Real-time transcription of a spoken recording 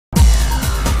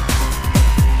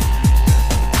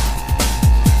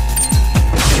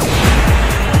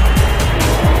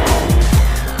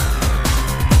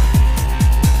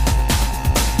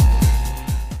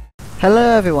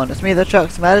Hello everyone, it's me,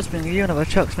 Thetrucksimaddict, bringing you another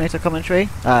Truck Simulator commentary.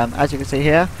 As you can see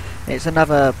here, it's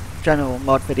another general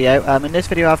mod video. In this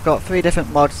video I've got 3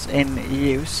 different mods in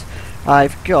use.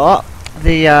 I've got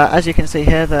the, as you can see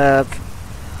here, the,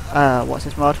 what's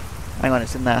this mod? Hang on,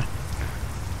 it's in there.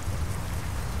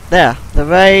 There, the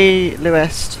Ray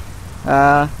Lewis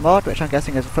mod, which I'm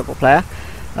guessing is a football player.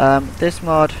 This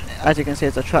mod, as you can see,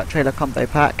 is a truck trailer combo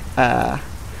pack,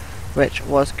 which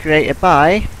was created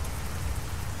by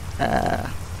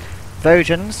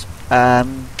Vojans.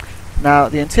 Now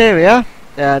the interior,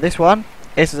 this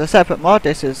is a separate mod.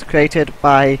 This is created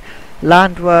by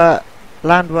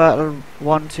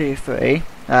Landwer123,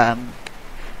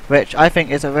 which I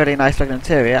think is a really nice looking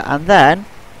interior. And then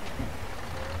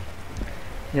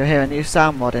you'll hear a new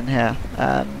sound mod in here.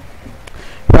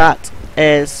 That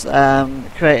is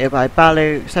created by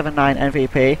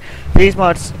Balu79MVP. These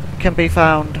mods can be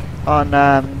found on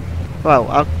well,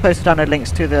 I'll post download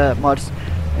links to the mods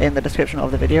in the description of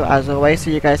the video as always,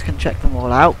 so you guys can check them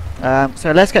all out.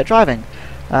 So let's get driving.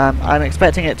 I'm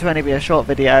expecting it to only be a short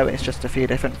video. It's just a few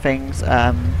different things.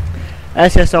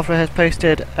 SCS Software has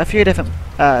posted a few different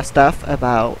stuff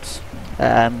about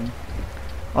on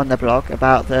the blog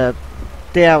about the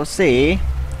DLC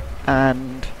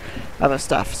and other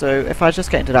stuff. So if I just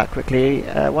get into that quickly,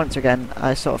 once again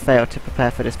I sort of failed to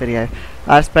prepare for this video.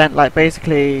 I spent like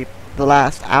basically the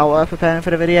last hour preparing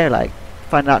for the video, like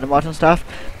finding out the mods and stuff,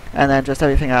 and then just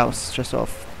everything else just sort of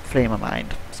flew in my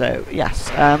mind. So yes,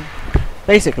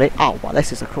 basically, oh well,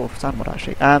 this is a cool sound mod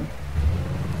actually.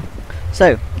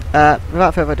 So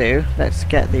without further ado, let's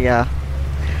get the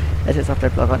SCS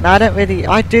Software blog on. Now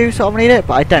I do sort of need it,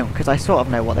 but I don't, because I sort of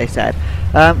know what they said.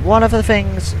 One of the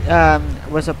things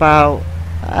was about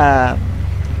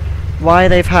why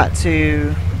they've had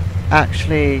to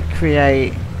actually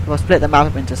create, well, split the map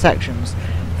up into sections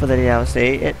for the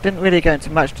DLC. It didn't really go into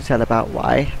much detail about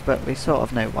why, but we sort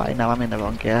of know why. Now I'm in the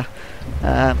wrong gear.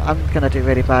 I'm going to do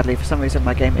really badly. For some reason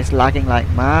my game is lagging like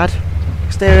mad.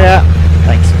 Exterior,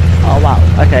 thanks. Oh wow,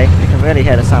 okay, you can really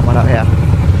hear the sound one out here.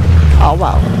 Oh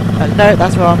wow, no,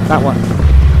 that's wrong, that one.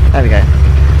 There we go.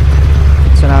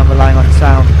 So now I'm relying on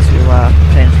sound to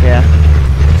change gear.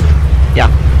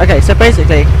 Yeah, okay, so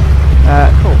basically,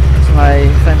 cool. So my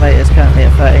frame rate is currently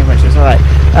at 13, which is alright.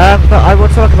 But I will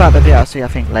talk about the DLC I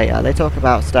think later. They talk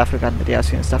about stuff regarding the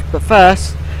DLC and stuff. But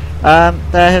first,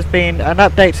 there has been an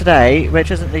update today, which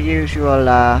isn't the usual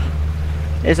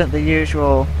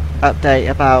update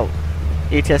about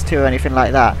ETS2 or anything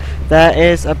like that. There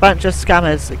is a bunch of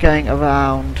scammers going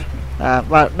around.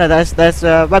 Well, no, there's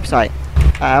a website.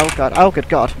 Oh god! Oh good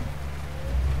god!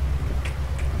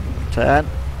 Turn.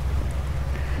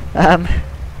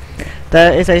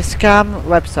 There is a scam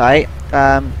website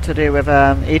to do with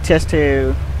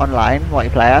ETS2 online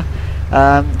multiplayer,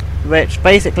 which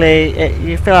basically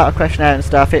you fill out a questionnaire and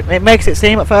stuff. It makes it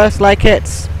seem at first like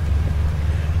it's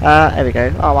there we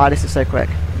go. Oh wow, this is so quick.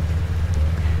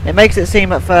 It makes it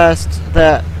seem at first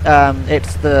that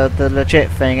it's the legit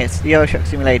thing. It's the Euro Truck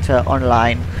Simulator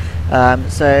online.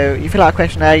 So you fill out a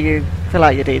questionnaire, you fill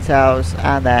out your details,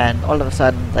 and then all of a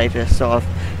sudden they just sort of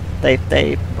I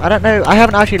don't know, I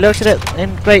haven't actually looked at it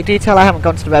in great detail. I haven't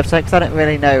gone to the website because I don't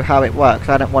really know how it works.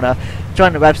 I don't want to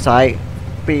join the website,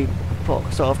 be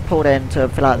sort of pulled in to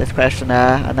fill out this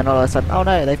questionnaire, and then all of a sudden, oh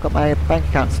no, they've got my bank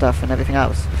account stuff and everything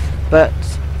else. But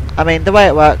I mean, the way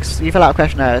it works, you fill out a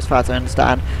questionnaire as far as I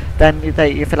understand, then you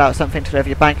fill out something to do with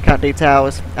your bank account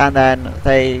details, and then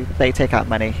they take out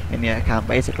money in your account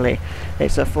basically.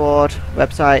 It's a fraud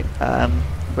website,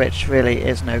 which really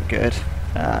is no good.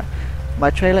 My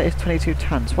trailer is 22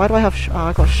 tons. Why do I have oh,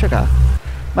 I got sugar.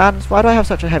 Man, why do I have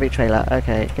such a heavy trailer?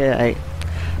 Okay, gear 8.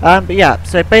 But yeah,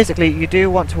 so basically you do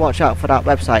want to watch out for that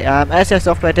website. SCS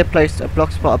Software did post a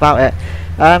blog spot about it.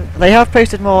 They have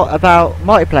posted more about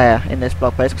multiplayer in this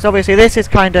blog post, because obviously this is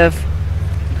kind of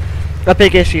a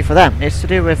big issue for them. It's to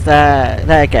do with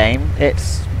their game.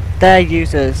 It's their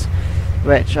users,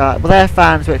 which are, well, their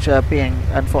fans, which are being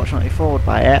unfortunately fooled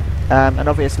by it. And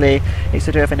obviously it's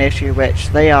to do with an issue which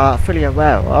they are fully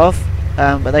aware of,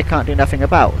 but they can't do nothing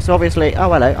about. So obviously,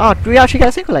 oh hello, oh, do we actually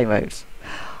get single lane roads?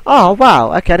 Oh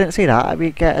wow, okay, I didn't see that.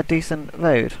 We get a decent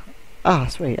road. Ah,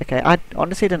 sweet, okay. I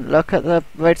honestly didn't look at the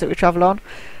roads that we travel on.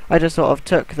 I just sort of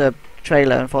took the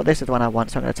trailer and thought, this is the one I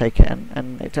want, so I'm going to take it.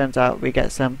 And it turns out we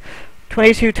get some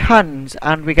 22 tons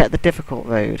and we get the difficult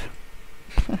road.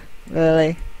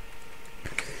 Really?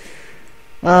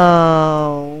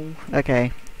 Oh,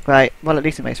 okay. Right, well at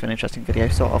least it makes for an interesting video,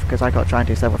 sort of, because I got to try and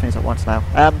do several things at once now.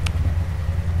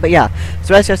 But yeah,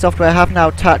 so SCS Software have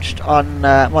now touched on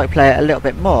multiplayer a little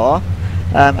bit more,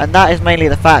 and that is mainly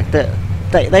the fact that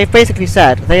they've basically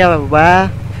said they are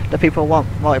aware the people want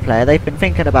multiplayer. They've been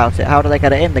thinking about it. How do they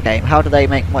get it in the game? How do they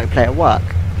make multiplayer work?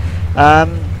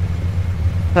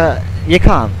 But you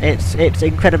can't. It's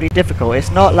incredibly difficult.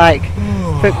 It's not like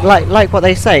like what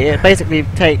they say. It basically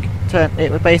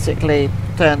It would basically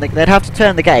they'd have to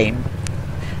turn the game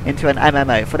into an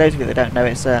MMO. For those of you that don't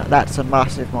know, that's a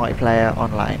massive multiplayer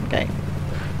online game.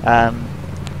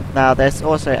 Now there's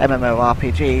also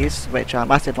MMORPGs, which are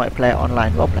massive multiplayer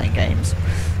online role-playing games.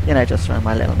 You know, just throwing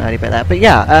my little nerdy bit there. But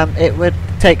yeah, it would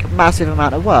take a massive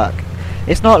amount of work.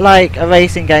 It's not like a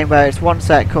racing game where it's one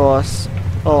set course,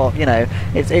 or you know,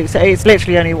 it's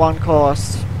literally only one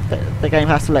course that the game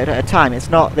has to load at a time. It's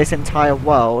not this entire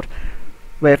world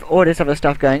with all this other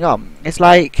stuff going on. It's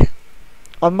like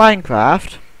on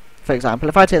Minecraft, for example.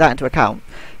 If I take that into account,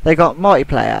 they got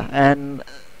multiplayer, and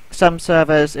some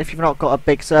servers, if you've not got a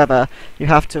big server, you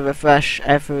have to refresh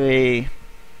every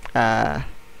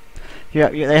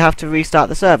they have to restart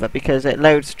the server because it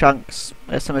loads chunks,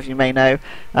 as some of you may know,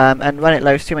 and when it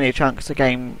loads too many chunks, the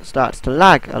game starts to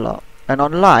lag a lot. And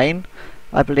online,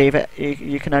 I believe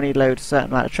you can only load a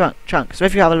certain amount of chunks. So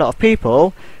if you have a lot of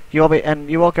people, you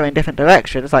all go in different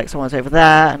directions, like someone's over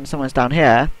there and someone's down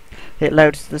here, it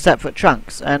loads the separate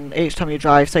chunks, and each time you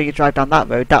drive, say you drive down that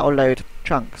road, that will load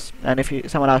chunks, and if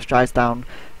someone else drives down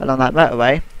along that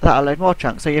motorway, that will load more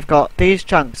chunks. So you've got these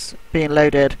chunks being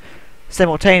loaded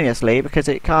simultaneously, because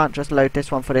it can't just load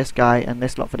this one for this guy and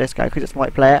this lot for this guy, because it's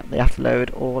multiplayer. They have to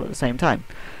load all at the same time,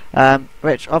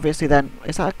 which obviously then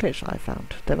is that a glitch that I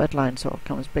found. The red line sort of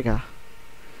becomes bigger.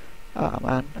 Oh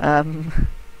man.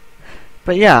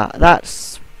 But yeah,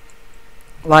 that's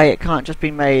why it can't just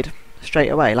be made straight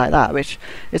away like that, which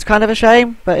is kind of a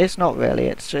shame, but it's not really.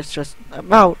 It's just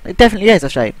well, it definitely is a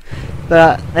shame,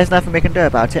 but there's nothing we can do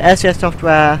about it. SCS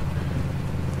Software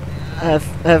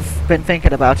have been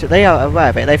thinking about it. They are aware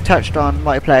of it. They've touched on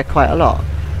multiplayer quite a lot,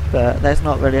 but there's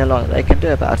not really a lot that they can do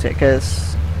about it,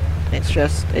 because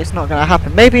it's not going to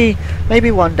happen. Maybe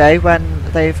one day when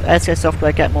SCS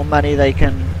Software get more money, they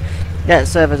can get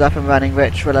servers up and running,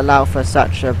 which will allow for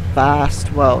such a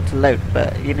vast world to load.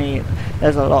 But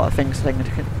there's a lot of things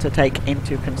to take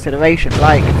into consideration,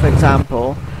 like for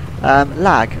example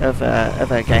lag of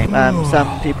a game.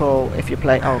 Some people, if you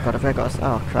play, oh god, have I got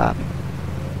oh crap,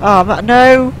 oh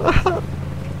no.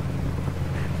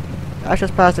 I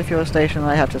just passed a fuel station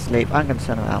and I have to sleep. I'm going to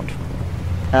turn around.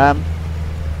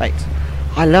 Wait,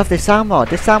 I love this sound mod.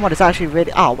 This sound mod is actually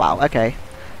really, oh wow, okay.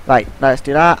 Right, let's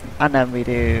do that, and then we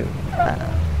do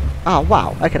oh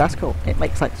wow, okay, that's cool. It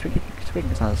makes like squeaking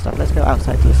sounds and stuff. Let's go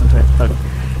outside to listen to it fully,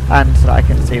 and so that I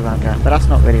can see where I'm going, but that's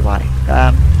not really why.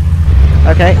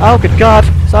 Okay, oh good god,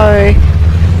 sorry.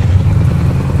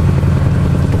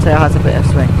 I can say it has a bit of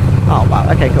swing. Oh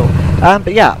wow, okay, cool.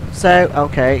 But yeah, so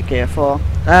okay, Gear 4.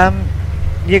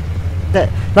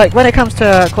 Like when it comes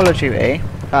to Call of Duty,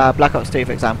 Black Ops 2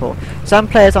 for example, some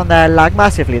players on there lag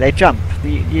massively. They jump.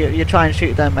 You try and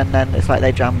shoot them, and then it's like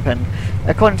they jump, and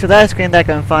according to their screen they're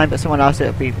going fine, but someone else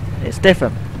it's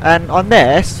different. And on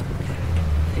this,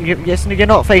 you're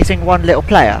not facing one little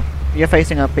player. You're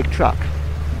facing a big truck,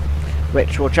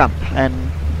 which will jump, and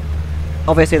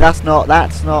obviously that's not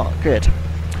good.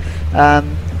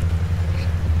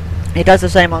 It does the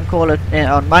same on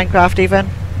on Minecraft even,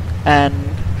 and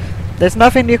there's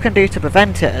nothing you can do to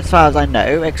prevent it as far as I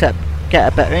know, except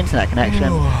get a better internet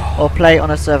connection or play on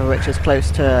a server which is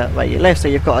close to where you live, so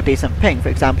you've got a decent ping. For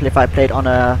example, if I played on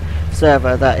a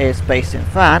server that is based in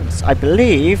France, I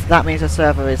believe that means the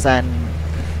server is then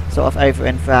sort of over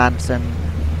in France and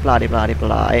blah de blah de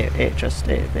blah.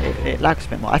 It lags a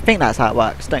bit more. I think that's how it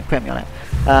works. Don't quote me on it.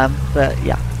 But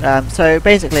yeah, so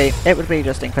basically it would be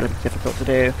just incredibly difficult to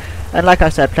do, and like I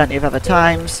said plenty of other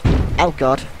times. Oh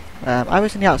god, I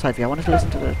was in the outside view. I wanted to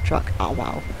listen to the truck. Oh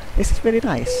wow, this is really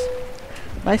nice.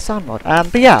 Nice sound mod.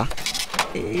 But yeah,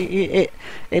 it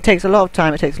takes a lot of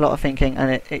time, it takes a lot of thinking,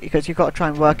 and because you've got to try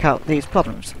and work out these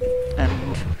problems. And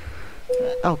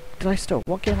oh, did I stop?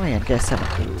 What game am I in? Gear 7.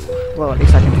 Well, at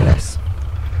least I can do this,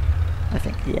 I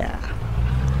think. Yeah.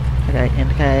 Okay,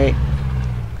 indicate.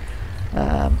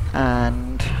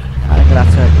 And I'm gonna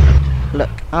have to look.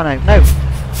 Oh no!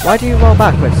 Why do you roll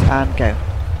backwards and go?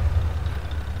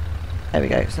 There we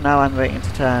go. So now I'm waiting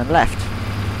to turn left.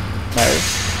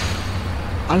 No.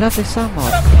 I love this sound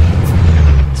mod.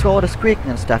 It's got all the squeaking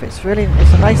and stuff. It's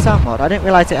a nice sound mod. I didn't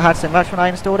realise it had so much when I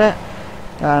installed it.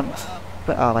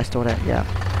 But oh, I installed it. Yeah.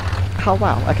 Oh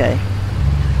wow. Okay.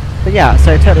 But yeah,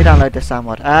 so totally download this sound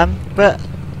mod. But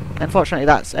unfortunately,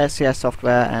 that's SCS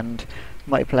Software and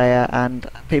multiplayer, and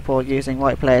people using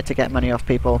multiplayer to get money off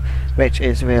people, which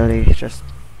is really just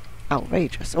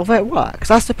outrageous. Although it works.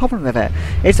 That's the problem with it.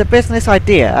 It's a business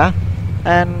idea,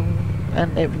 and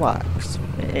and it works.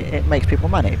 It makes people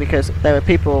money, because there are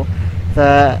people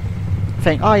that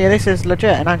think, oh yeah, this is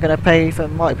legit and I'm going to pay for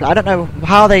multiplayer. I don't know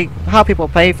how people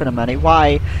pay for the money,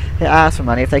 why it asks for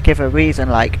money. If they give a reason,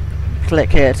 like click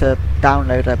here to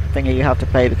download a thingy you have to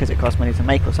pay because it costs money to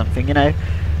make or something, you know.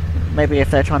 Maybe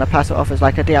if they're trying to pass it off as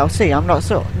like a DLC, I'm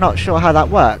not sure how that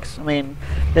works. I mean,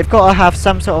 they've got to have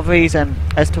some sort of reason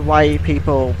as to why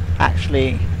people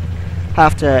actually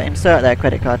have to insert their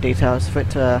credit card details for it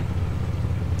to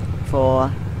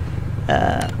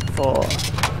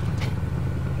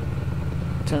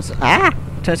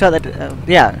insert that.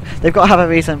 Yeah, they've got to have a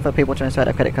reason for people to insert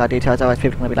their credit card details. Otherwise,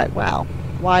 people are going to be like, "Wow,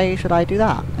 why should I do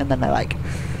that?" And then they're like,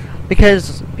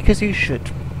 "Because you should.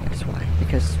 That's why.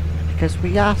 Because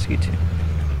we ask you to.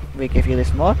 We give you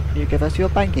this mod. You give us your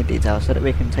banking details so that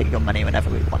we can take your money whenever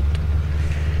we want."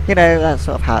 You know, that's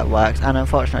sort of how it works, and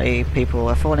unfortunately people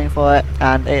are falling for it,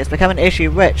 and it's become an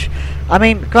issue which, I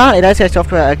mean, granted, LCS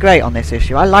Software are great on this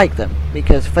issue. I like them,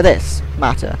 because for this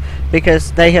matter,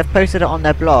 because they have posted it on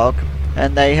their blog,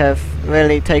 and they have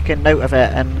really taken note of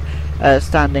it, and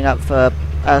standing up for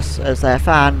us as their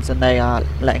fans, and they are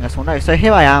letting us all know. So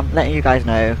here I am, letting you guys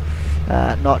know,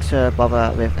 not to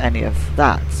bother with any of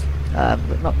that,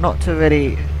 not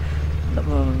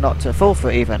to fall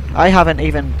for it even. I haven't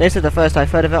even, this is the first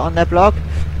I've heard of it on their blog,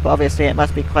 but obviously it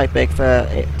must be quite big for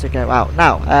it to go out.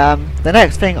 Now, the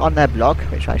next thing on their blog,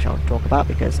 which I shall talk about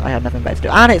because I have nothing better to do,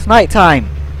 and it's night time!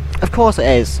 Of course it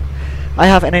is! I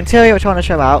have an interior which I want to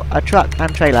show out, a truck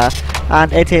and trailer,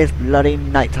 and it is bloody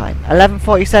night time.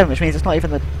 11:47, which means it's not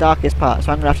even the darkest part,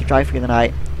 so I'm going to have to drive through the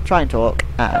night, try and talk,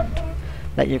 and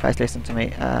let you guys listen to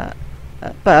me.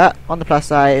 But, on the plus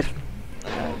side,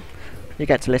 you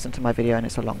get to listen to my video and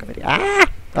it's a longer video. Ah!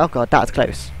 Oh god, that's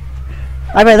close.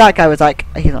 I bet that guy was like,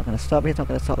 he's not going to stop,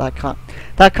 that car.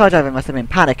 That car driver must have been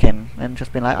panicking and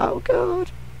just been like, oh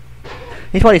god.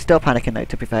 He's probably still panicking though,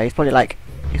 to be fair. He's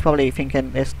probably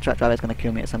thinking this truck driver is going to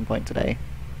kill me at some point today.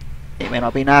 It may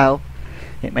not be now,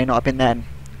 it may not have been then,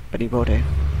 but he will do.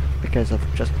 Because of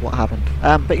just what happened.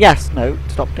 But yes, no,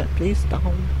 stop it, please, stop.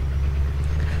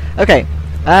 Okay,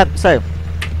 so,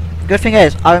 good thing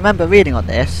is, I remember reading on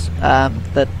this,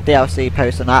 the DLC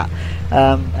post and that,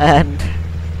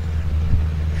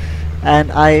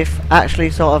 and I've actually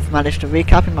sort of managed to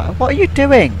recap in my... What are you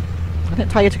doing? I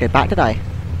didn't tell you to go back, did I?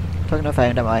 Talking on the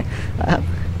phone, don't I?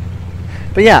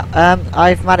 But yeah,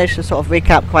 I've managed to sort of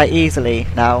recap quite easily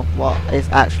now what is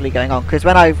actually going on, because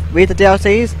when I read the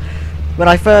DLCs, when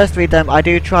I first read them, I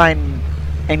do try and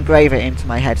engrave it into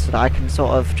my head so that I can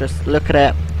sort of just look at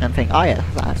it and think, oh yeah,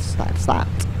 that's that.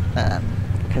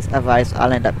 Because otherwise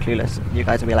I'll end up clueless. You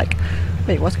guys will be like,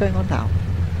 wait, what's going on now?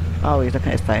 Oh, he's looking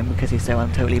at his phone because he's so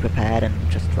totally prepared and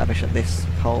just rubbish at this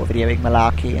whole videoing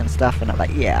malarkey and stuff, and I'm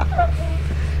like, yeah.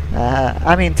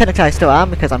 I mean, technically I still am,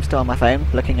 because I'm still on my phone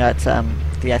looking at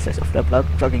the SS of the blog,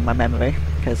 jogging my memory,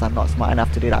 because I'm not smart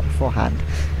enough to do that beforehand.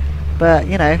 But,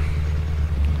 you know,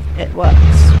 it works,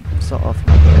 sort of,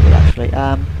 not really, actually.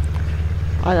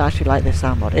 I actually like this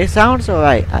sound mod. It sounds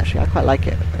alright, actually. I quite like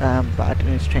it, but I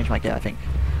need to change my gear, I think.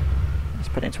 Let's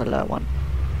put it into a lower one.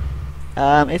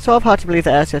 It's sort of hard to believe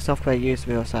that LCS Software used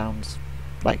real sounds,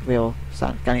 like real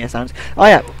Scania sounds. Oh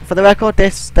yeah, for the record,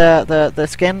 the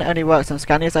skin only works on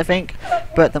Scanias, I think,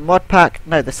 but the mod pack,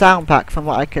 no, the sound pack, from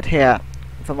what I could hear,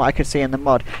 from what I could see in the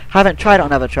mod, haven't tried it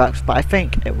on other trucks, but I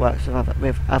think it works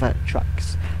with other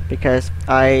trucks. Because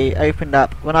I opened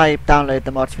up, when I download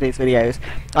the mods for these videos,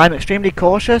 I'm extremely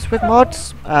cautious with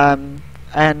mods,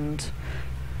 and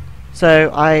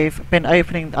so I've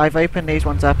opened these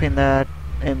ones up in the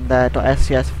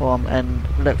 .scs form and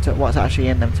looked at what's actually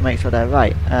in them to make sure they're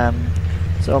right.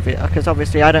 So because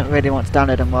obviously I don't really want to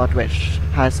download a mod which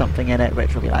has something in it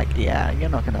which will be like, yeah,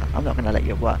 I'm not gonna let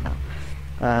you work now.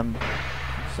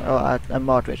 So a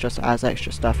mod which just adds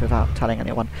extra stuff without telling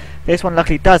anyone. This one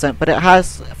luckily doesn't, but it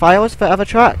has files for other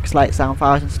tracks, like sound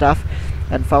files and stuff,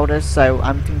 and folders, so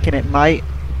I'm thinking it might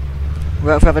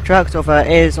work for other tracks, or it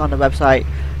is on the website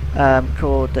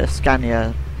called the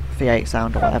Scania V8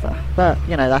 sound or whatever. But,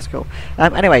 you know, that's cool.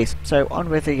 Anyways, so on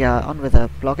with the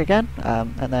blog again,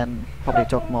 and then probably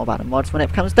talk more about the mods when it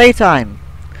becomes daytime.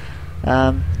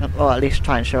 Or at least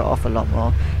try and show it off a lot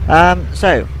more. I'm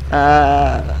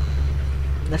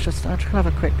just gonna have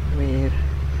a quick read.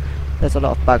 There's a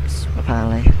lot of bugs,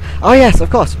 apparently. Oh yes, of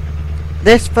course.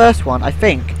 This first one, I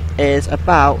think, is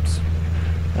about...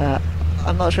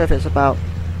 I'm not sure if it's about...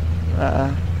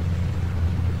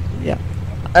 yeah.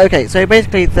 Okay, so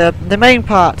basically the main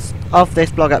parts of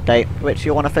this blog update, which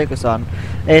you want to focus on,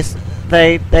 is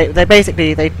they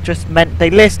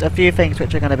list a few things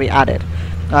which are going to be added.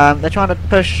 They're trying to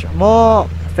push more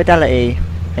fidelity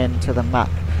into the map,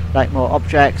 like more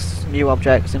objects, new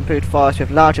objects, improved forest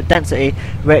with larger density,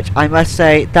 which I must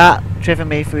say that driven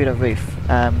me through the roof.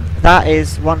 That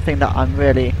is one thing that I'm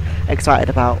really excited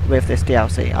about with this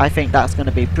DLC. I think that's going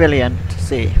to be brilliant to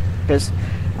see, because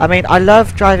I mean, I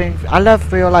love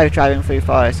real life driving through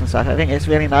forests and stuff. I think it's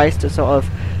really nice to sort of,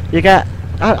 you get,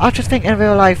 I just think in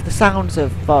real life the sounds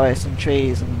of forests and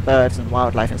trees and birds and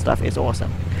wildlife and stuff is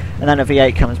awesome. And then a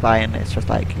V8 comes by and it's just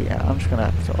like, yeah, I'm just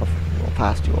gonna sort of walk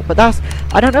past you all. But that's,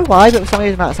 I don't know why, but for some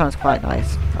reason that sounds quite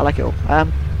nice. I like it all.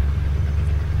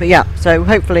 But yeah, so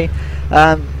hopefully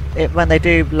when they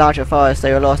do larger forests,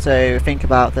 they will also think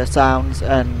about the sounds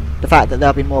and the fact that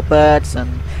there'll be more birds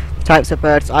and types of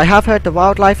birds. I have heard the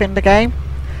wildlife in the game,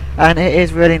 and it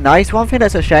is really nice. One thing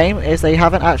that's a shame is they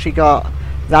haven't actually got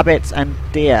rabbits and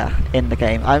deer in the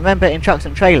game. I remember in Trucks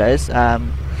and Trailers,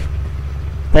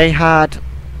 they had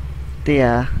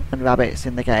deer and rabbits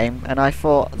in the game, and I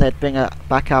thought they'd bring it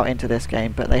back out into this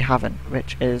game, but they haven't,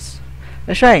 which is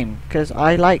a shame, because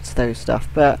I liked those stuff.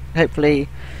 But hopefully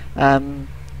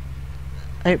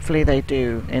they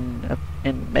do in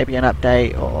maybe an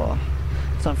update or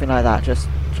something like that, just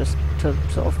to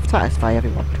sort of satisfy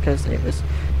everyone, because it was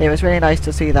really nice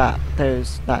to see that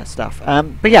stuff.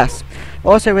 But yes,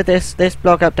 also with this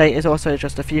blog update is also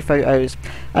just a few photos,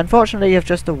 unfortunately of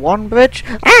just the one bridge,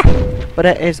 but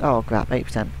it is, oh crap,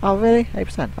 8%. Oh really,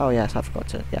 8%? Oh yes, I forgot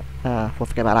to, yeah, we'll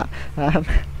forget about that.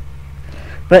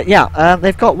 But yeah,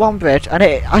 they've got one bridge, and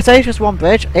I say it's just one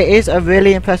bridge. It is a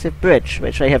really impressive bridge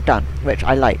which they have done, which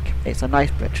I like. It's a nice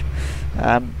bridge.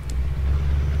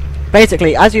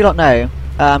 Basically, as you lot know,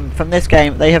 from this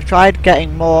game, they have tried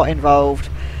getting more involved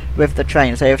with the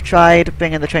trains. They have tried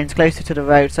bringing the trains closer to the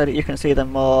road so that you can see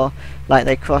them more, like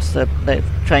they cross the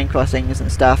train crossings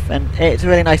and stuff, and it's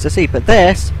really nice to see. But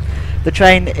the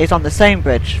train is on the same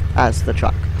bridge as the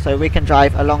truck, so we can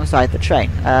drive alongside the train,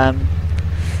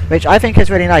 which I think is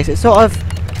really nice. It's sort of,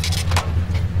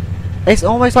 it's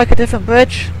almost like a different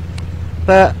bridge,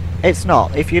 but it's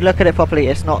not. If you look at it properly,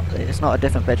 it's not a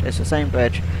different bridge. It's the same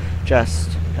bridge, just,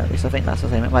 at least I think that's the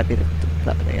same. It might be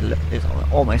it's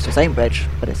almost the same bridge,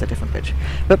 but it's a different bridge.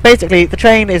 But basically, the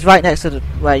train is right next to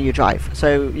where you drive,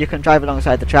 so you can drive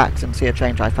alongside the tracks and see a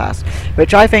train drive past,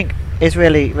 which I think is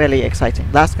really, really exciting.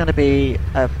 That's going to be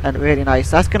a really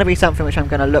nice. That's going to be something which I'm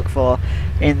going to look for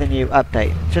in the new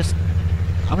update. Just,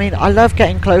 I mean, I love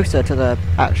getting closer to the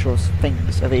actual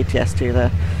things of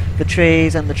ETS2, the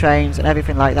trees and the trains and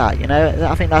everything like that. You know,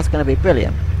 I think that's going to be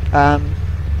brilliant.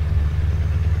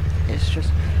 It's just,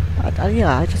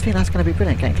 yeah, I just think that's going to be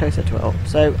brilliant, getting closer to it all.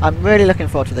 So I'm really looking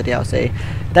forward to the DLC.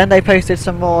 Then they posted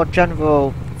some more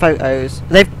general photos.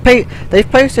 They've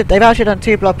actually done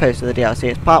 2 blog posts of the DLC.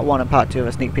 It's part 1 and part 2 of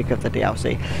a sneak peek of the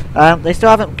DLC. They still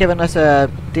haven't given us a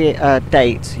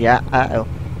date yet at all.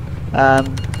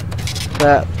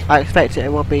 But I expect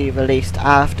it will be released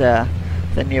after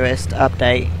the newest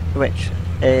update, which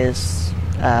is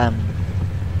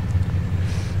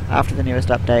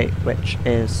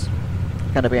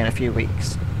going to be in a few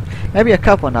weeks, maybe a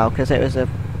couple now, because it was a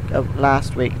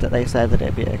last week that they said that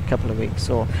it'd be a couple of weeks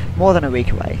or more than a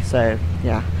week away. So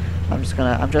yeah, I'm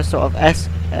just sort of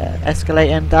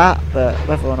escalating that, but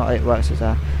whether or not it works is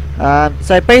there.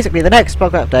 So basically, the next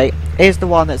blog update is the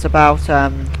one that's about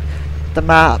the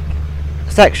map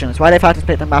sections, why they've had to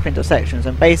split the map into sections,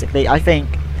 and basically I think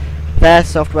their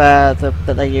software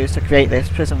that they use to create this,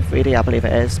 Prism 3D I believe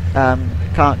it is,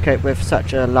 can't cope with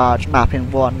such a large map in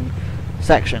one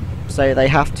section, so they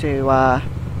have to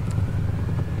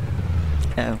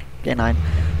gear 9,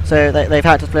 so they've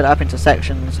had to split it up into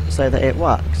sections so that it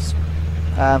works,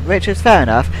 which is fair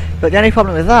enough. But the only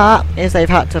problem with that is they've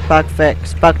had to bug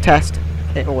test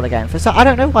it all again. I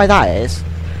don't know why that is.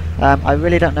 I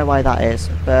really don't know why that is,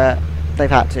 but they've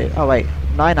had to. Oh wait,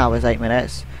 9 hours 8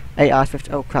 minutes, 8 hours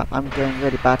 50. Oh crap, I'm doing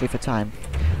really badly for time.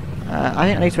 I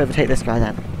think I need to overtake this guy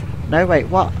then. No, wait,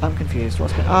 what? I'm confused.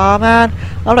 What's going on? Oh man!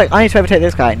 Oh look, I need to overtake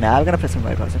this guy now. I'm going to put some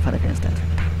roadblocks in front of you instead.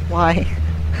 Why?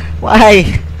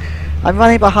 Why? I'm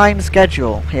running behind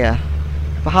schedule here.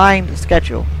 Behind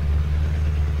schedule.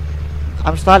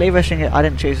 I'm slightly wishing it. I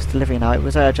didn't choose this delivery now. It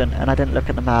was urgent, and I didn't look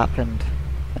at the map and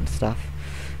stuff.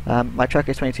 My truck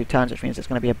is 22 tons, which means it's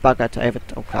going to be a bugger to over.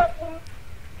 Oh crap!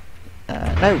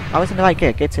 No, I was in the right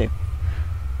gear. Gear 2.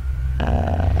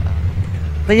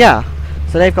 But yeah.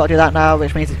 So they've got to do that now,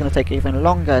 which means it's going to take even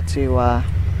longer to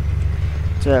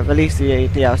release the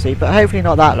DLC, but hopefully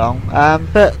not that long.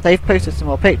 But they've posted some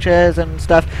more pictures and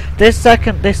stuff. This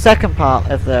second part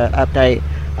of the update,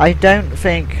 I don't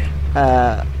think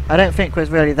was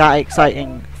really that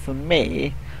exciting for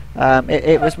me.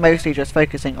 It was mostly just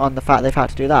focusing on the fact they've had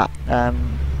to do that.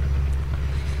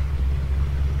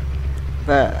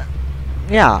 But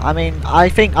yeah, I mean, I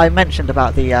think I mentioned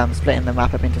about the splitting the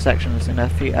map up into sections in a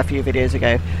few videos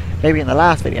ago, maybe in the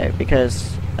last video,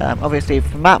 because obviously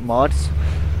for map mods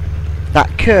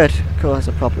that could cause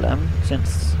a problem,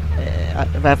 since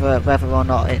whether or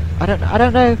not I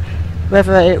don't know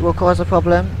whether it will cause a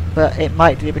problem, but it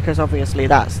might do, because obviously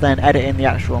that's then editing the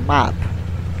actual map.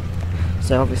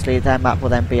 So obviously their map will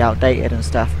then be outdated and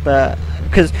stuff. But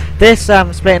because this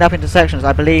splitting up into sections,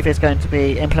 I believe, is going to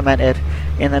be implemented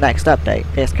in the next update.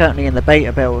 It's currently in the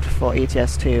beta build for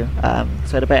ETS2,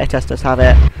 so the beta testers have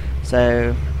it.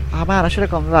 So, oh man, I should have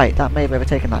gone right. That may have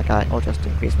overtaken that guy, or just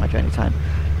increased my journey time.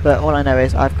 But all I know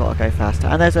is I've got to go faster.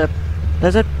 And there's the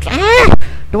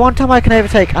one time I can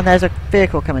overtake, and there's a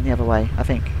vehicle coming the other way. I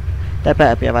think there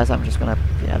better be, otherwise I'm just gonna.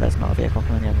 Yeah, there's not a vehicle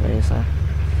coming the other way, so.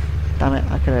 Damn it,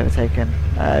 I could have overtaken.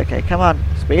 Okay, come on,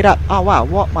 speed up. Oh wow,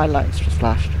 what? My lights just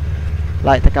flashed.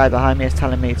 Like the guy behind me is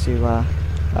telling me to,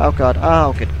 oh god,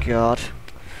 oh good god.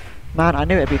 Man, I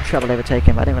knew it'd be trouble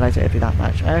overtaking, but I didn't realise it'd be that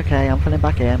much. Okay, I'm pulling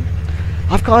back in.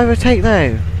 I've got to overtake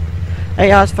though.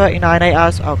 8 hours 39, 8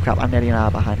 hours, oh crap, I'm nearly an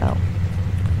hour behind now.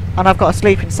 And I've got to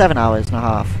sleep in 7 hours and a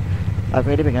half. I've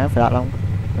really been going for that long.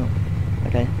 Oh,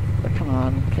 okay, but come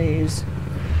on, please.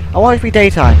 I want it to be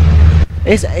daytime.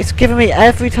 It's giving me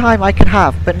every time I can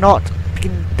have, but not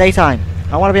in daytime.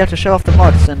 I want to be able to show off the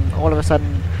mods, and all of a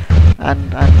sudden,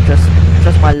 and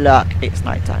just my luck, it's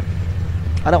nighttime.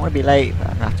 I don't want to be late,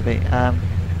 but I have to be. Can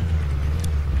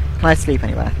I sleep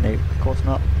anywhere? No, of course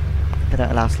not. They don't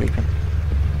allow sleeping,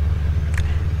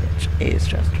 which is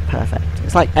just perfect.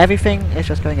 It's like everything is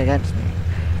just going against me.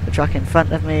 The truck in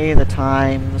front of me, the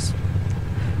times,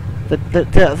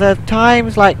 the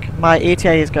times, like my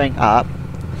ETA is going up.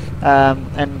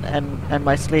 And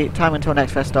my sleep time until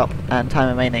next rest stop and time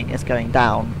remaining is going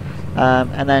down,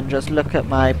 and then just look at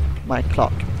my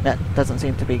clock. That doesn't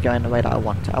seem to be going the way that I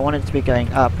want it. I want it to be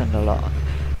going up and a lot.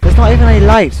 There's not even any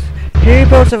lights. Who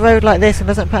builds a road like this and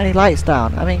doesn't put any lights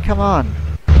down? I mean, come on.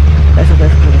 This is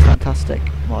this fantastic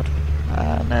mod.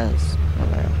 And there's a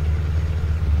rail.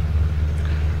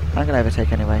 I'm gonna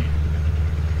overtake anyway.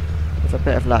 With a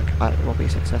bit of luck, I will be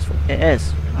successful. It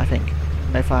is, I think.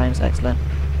 No fines, excellent.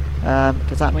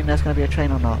 Does that mean there's going to be a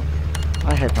train or not?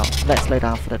 I hope not. Let's slow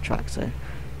down for the track, so,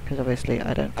 because obviously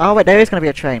I don't. Oh wait, there is going to be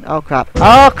a train. Oh crap!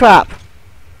 Oh crap!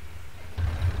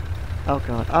 Oh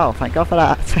god! Oh, thank God for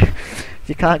that.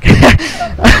 You can't.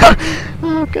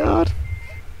 Oh god!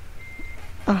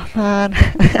 Oh man!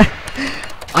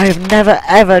 I have never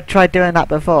ever tried doing that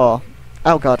before.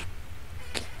 Oh god!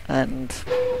 And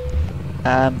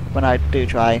when I do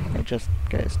try, it just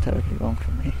goes totally wrong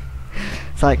for me.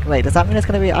 It's like, wait, does that mean it's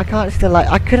going to be... I can't see the light.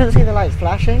 I couldn't see the lights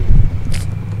flashing,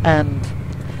 and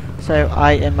so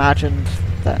I imagined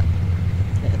that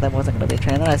there wasn't going to be a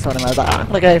train. Then I saw them, I was like, I'm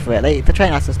going to go for it. The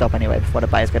train has to stop anyway before the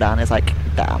bikes go down. It's like,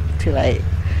 damn, too late.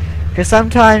 Because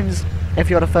sometimes, if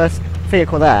you're the first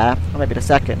vehicle there, or maybe the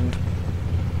second,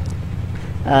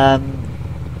 oh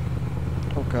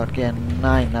god, gear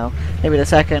 9 now, maybe the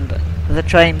second, the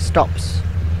train stops,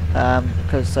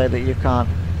 because so that you can't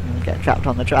get trapped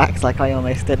on the tracks like I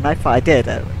almost did, and I thought I did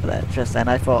just then.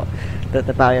 I thought that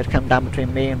the barrier had come down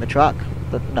between me and the truck,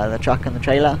 the truck and the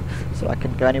trailer, so I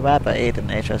couldn't go anywhere, but it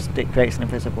didn't. It creates an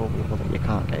invisible wall that you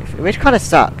can't go through, which kind of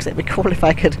sucks. It'd be cool if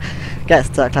I could get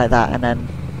stuck like that, and then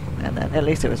at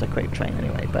least it was a quick train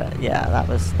anyway. But yeah,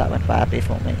 that went badly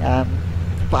for me.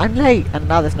 But I'm late, and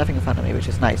now there's nothing in front of me, which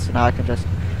is nice. So now I can just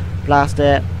blast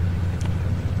it.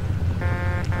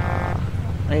 I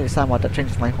need a sound mod that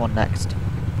changes my horn next.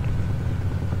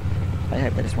 I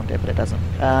hope that this one did, but it doesn't.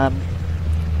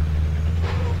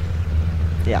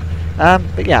 Yeah.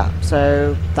 But yeah,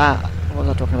 so that... What was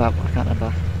I talking about? I can't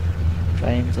remember.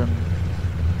 Trains and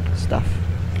stuff.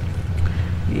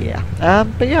 Yeah.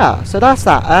 But yeah, so that's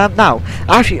that. Now,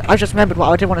 actually, I just remembered what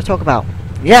I did want to talk about.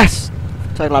 Yes!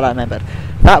 So glad I remembered.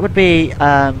 That would be... wait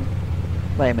a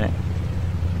minute.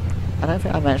 I don't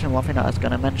think I mentioned one thing that I was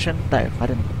going to mention. No, I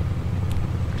didn't.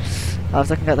 I was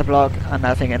looking at the blog and I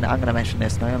was thinking, I'm going to mention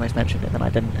this, and I almost mentioned it, then I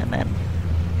didn't, and then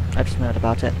I just remembered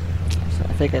about it. So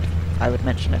I figured I would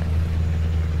mention it.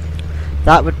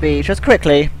 That would be, just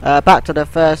quickly, back to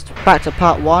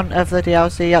part 1 of the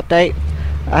DLC update,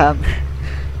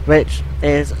 which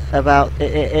is about,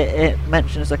 it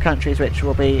mentions the countries which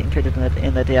will be included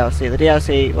in the DLC. The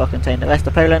DLC will contain the rest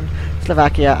of Poland,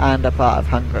 Slovakia, and a part of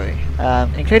Hungary,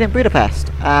 including Budapest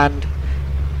and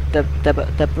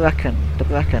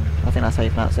Thetrucksimaddict, I think that's how you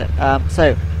pronounce it.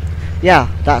 So, yeah,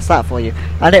 that's that for you.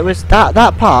 And it was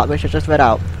that part which I just read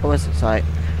out, was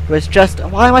just,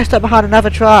 why am I stuck behind another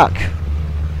truck?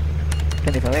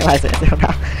 Didn't even realise it until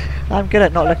now. I'm good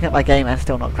at not looking at my game and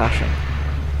still not crashing.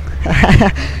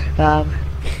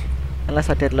 Unless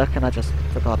I did look and I just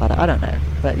forgot about it, I don't know.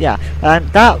 But yeah,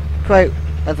 that quote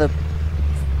of the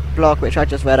blog which I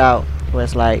just read out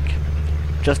was like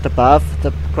just above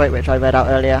the quote which I read out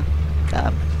earlier.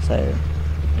 So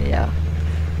yeah,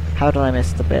 how did I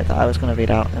miss the bit that I was going to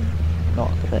read out and not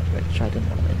the bit which I didn't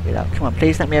want to read out? Come on,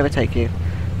 please let me overtake you.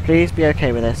 Please be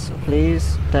okay with this.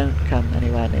 Please don't come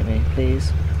anywhere near me.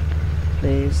 Please.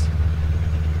 Please.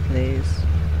 Please.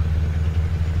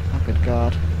 Oh good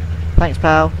god. Thanks,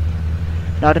 pal.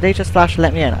 Now did he just flash and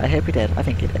let me in? I hope he did. I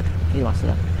think he did. He wants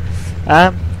to.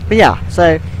 But yeah,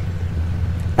 so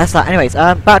that's that. Anyways,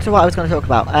 back to what I was going to talk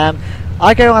about.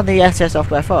 I go on the SES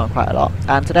software forum quite a lot,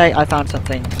 and today I found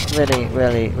something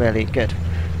really good.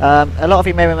 A lot of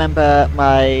you may remember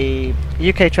my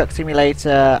UK Truck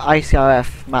Simulator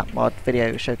ICRF map mod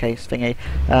video showcase thingy,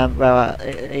 where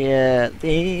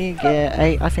the Gear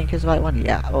 8 I think is the right one,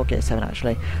 yeah, or Gear 7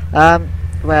 actually,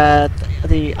 where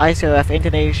the ICRF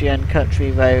Indonesian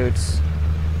country roads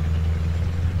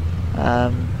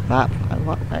map,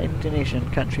 what, Indonesian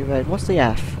country road, what's the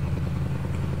F?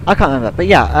 I can't remember, but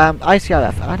yeah,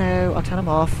 ICRF, I know, I'll turn them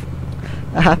off.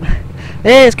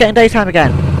 It's getting daytime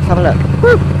again, let's have a look.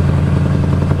 Woo!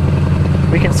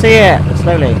 We can see it,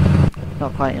 slowly.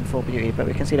 Not quite in full beauty, but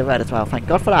we can see the red as well, thank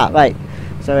God for that, right.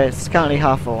 So it's currently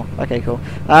 4:30, okay cool.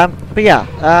 But yeah,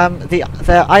 the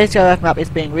ICRF map is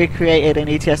being recreated in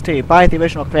ETS2 by the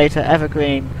original creator,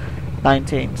 Evergreen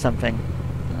 19 something.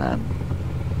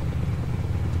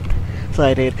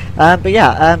 Sorry dude. But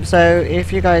yeah, so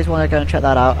if you guys want to go and check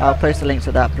that out, I'll post a link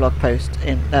to that blog post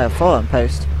in forum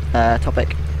post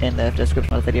topic in the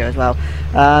description of the video as well.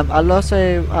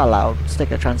 I'll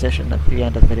stick a transition at the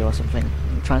end of the video or something.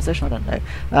 Transition, I don't know.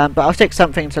 But I'll stick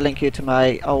something to link you to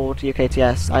my old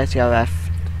UKTS ICRF.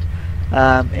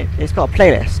 It's got a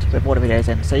playlist with all the videos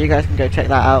in, so you guys can go check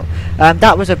that out.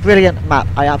 That was a brilliant map.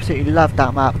 I absolutely loved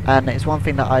that map, and it's one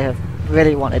thing that I have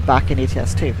really wanted back in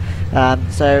ETS2.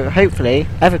 So hopefully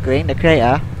Evergreen, the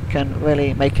creator, can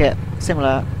really make it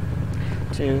similar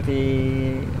to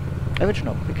the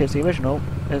original, because the original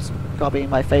has got to be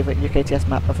my favourite UKTS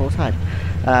map of all time.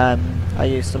 I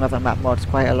use some other map mods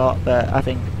quite a lot, but I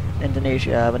think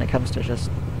Indonesia, when it comes to just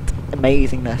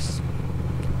amazingness,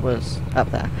 was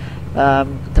up there.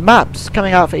 The maps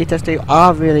coming out for ETS2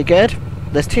 are really good.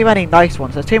 There's too many nice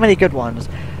ones, there's too many good ones,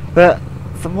 but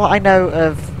from what I know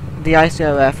of the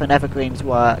ICRF and Evergreen's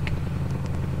work,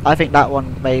 I think that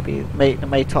one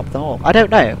may top them all. I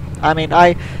don't know. I mean,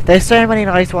 there's so many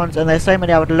nice ones, and there's so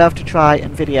many I would love to try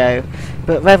and video,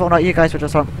 but whether or not you guys would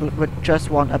just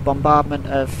want a bombardment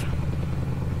of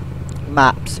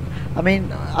maps. I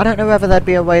mean, I don't know whether there'd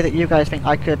be a way that you guys think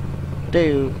I could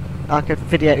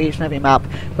video each and every map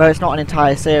where it's not an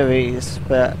entire series,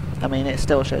 but I mean it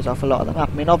still shows off a lot of the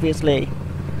map. I mean, obviously,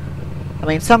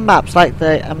 some maps like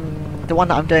the one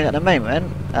that I'm doing at the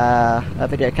moment, a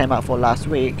video came out for last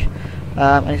week,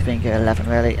 anything Gear 11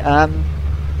 really,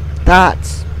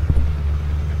 that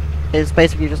is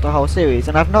basically just a whole series,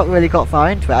 and I've not really got far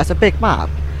into it. It's a big map,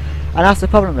 and that's the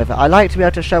problem with it. I like to be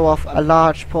able to show off a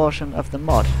large portion of the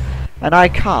mod, and I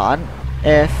can't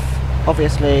if,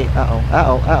 obviously,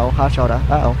 hard shoulder,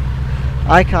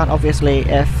 I can't obviously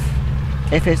if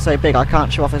it's so big I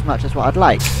can't show off as much as what I'd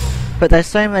like. But there's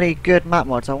so many good map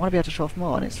mods, I want to be able to show off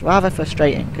more, and it's rather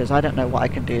frustrating because I don't know what I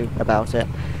can do about it.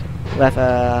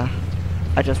 Whether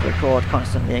I just record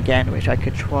constantly again, which I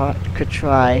could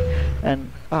try,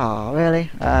 and oh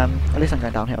really? At least I'm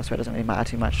going downhill, so it doesn't really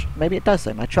matter too much. Maybe it does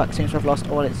though. My truck seems to have lost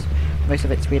most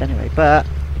of its speed anyway. But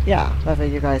yeah, whether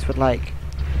you guys would like,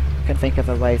 can think of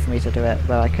a way for me to do it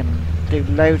where I can do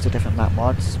loads of different map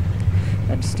mods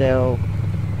and still.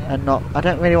 And not, I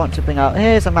don't really want to bring out,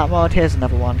 here's a map mod, here's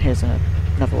another one, here's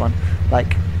another one,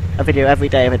 like a video every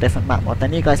day of a different map mod.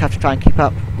 Then you guys have to try and keep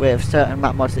up with certain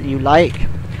map mods that you like.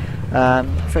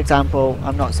 For example,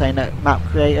 I'm not saying that map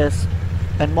creators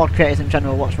and mod creators in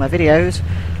general watch my videos,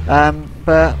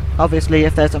 but obviously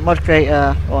if there's a mod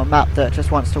creator or a map that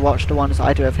just wants to watch the ones that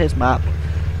I do of his map,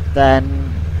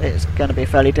 then it's going to be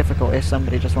fairly difficult. If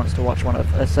somebody just wants to watch one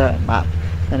of a certain map,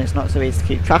 then it's not so easy to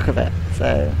keep track of it.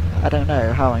 So I don't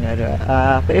know how I'm going to do it.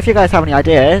 But if you guys have any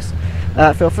ideas,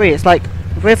 feel free. It's like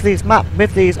with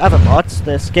these other mods,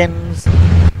 the skins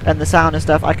and the sound and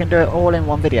stuff, I can do it all in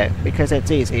one video because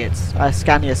it's easy. It's a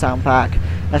scan your sound pack,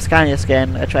 a scan your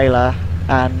skin, a trailer,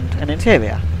 and an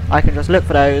interior. I can just look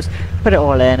for those, put it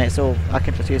all in. It's all, I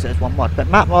can just use it as one mod. But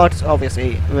map mods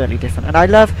obviously really different, and I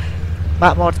love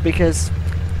map mods because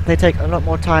they take a lot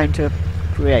more time to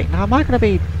create. Now am I going to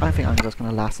be, I think I'm just going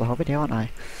to last the whole video, aren't I?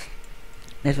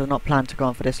 This was not planned to go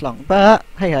on for this long, but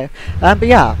hey ho. But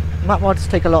yeah, map mods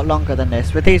take a lot longer than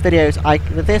this. With these videos,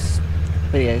 with this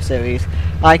video series,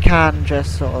 I can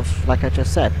just sort of, like I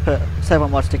just said, put several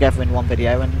mods together in one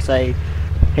video and say,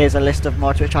 here's a list of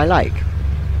mods which I like,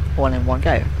 all in one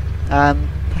go.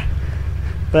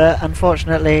 But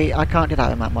unfortunately, I can't do that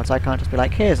with map mods. I can't just be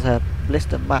like, here's a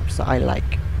list of maps that I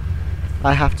like.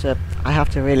 I have to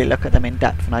really look at them in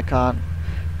depth, and I can't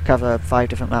cover 5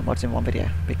 different map mods in one video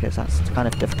because that's kind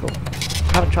of difficult.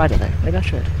 I haven't tried it though. Maybe I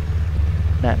should.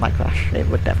 No, it might crash. It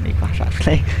would definitely crash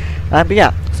actually. But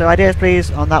yeah, so ideas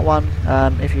please on that one.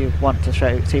 If you want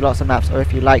to see lots of maps, or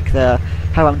if you like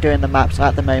how I'm doing the maps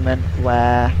at the moment,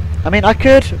 where I mean I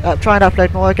could try and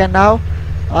upload more again now.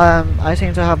 I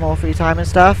seem to have more free time and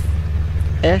stuff,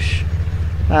 ish.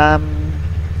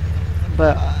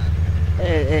 But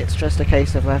it's just a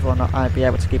case of whether or not I'd be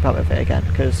able to keep up with it again.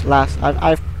 Because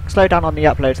I've slowed down on the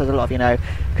uploads, as a lot of you know,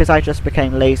 because I just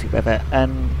became lazy with it.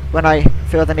 And when I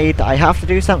feel the need that I have to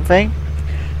do something,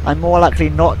 I'm more likely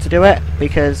not to do it,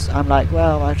 because I'm like,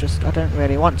 well, I don't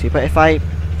really want to. But if I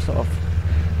sort of,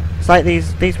 it's like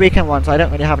these weekend ones, I don't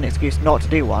really have an excuse not to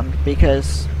do one,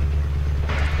 because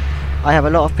I have a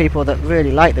lot of people that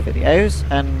really like the videos,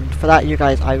 and for that, you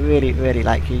guys, I really, really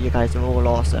like you. You guys are all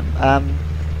awesome.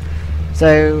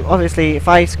 So obviously, if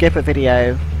I skip a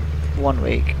video 1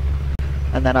 week,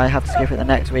 and then I have to skip it the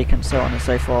next week, and so on and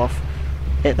so forth,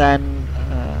 it then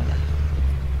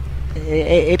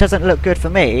it doesn't look good for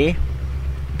me.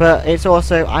 But it's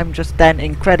also, I'm just then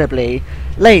incredibly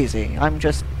lazy.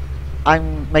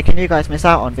 I'm making you guys miss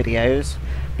out on videos,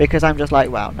 because I'm just like,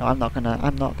 well, no, I'm not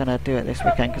gonna do it this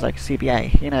weekend because I can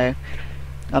CBA, you know.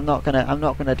 I'm not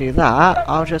gonna do that.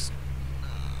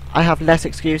 I have less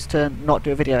excuse to not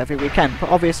do a video every weekend. But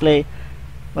obviously,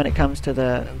 when it comes to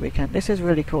the weekend, this is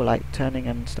really cool, like turning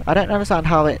and stuff. I don't understand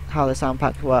how the sound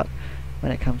packs work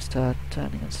when it comes to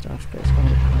turning and stuff, but it's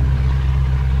kind of cool.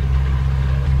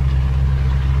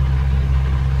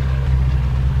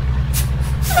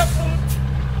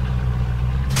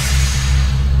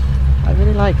 I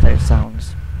really like those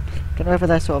sounds. Don't know whether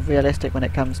they're sort of realistic when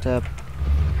it comes to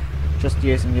just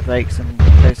using your brakes, and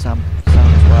those sounds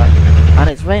work. And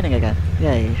it's raining again,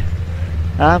 yay.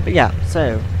 But yeah,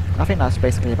 so I think that's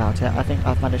basically about it. I think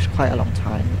I've managed quite a long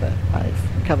time, but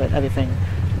I've covered everything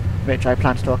which I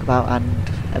planned to talk about and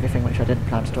everything which I didn't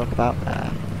plan to talk about.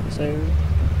 So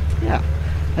yeah,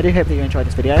 I do hope that you enjoyed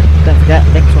this video. Don't forget,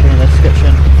 links will be in the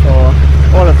description for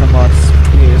all of the mods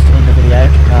used in the video.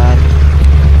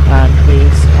 And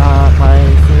these are my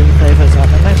 3 favourites at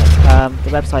the moment. The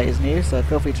website is new, so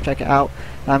feel free to check it out.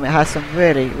 It has some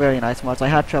really, really nice mods. I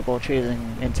had trouble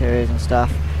choosing interiors and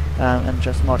stuff, and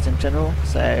just mods in general,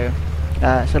 so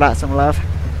show that some love.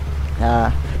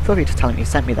 Feel free to tell me you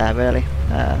sent me there, really.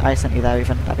 I sent you there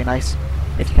even, that'd be nice.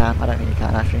 If you can. I don't think you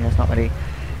can actually, there's not really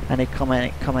any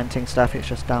commenting stuff, it's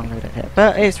just download it here.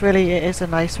 But it is a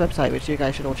nice website which you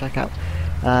guys should all check out.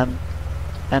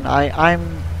 And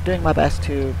I'm doing my best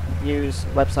to use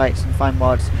websites and find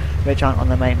mods which aren't on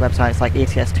the main websites like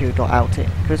ets2.outing,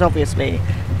 because obviously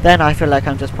then I feel like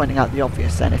I'm just pointing out the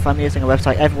obvious, and if I'm using a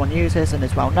website everyone uses and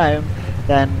is well known,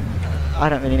 then I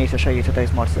don't really need to show you to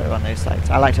those mods that are on those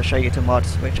sites. I like to show you to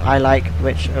mods which I like,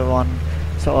 which are on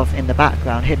sort of in the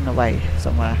background, hidden away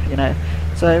somewhere, you know.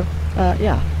 So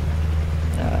yeah,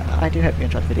 I do hope you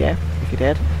enjoyed the video. If you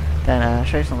did, then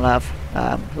show some love,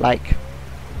 like,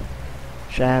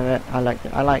 share it. I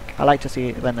like to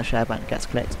see when the share button gets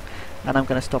clicked. And I'm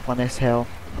going to stop on this hill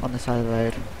on the side of the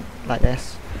road like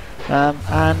this,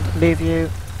 and leave you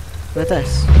with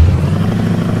this.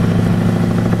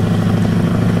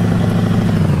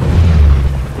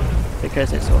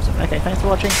 Because it's awesome. Okay, thanks for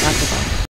watching, and goodbye.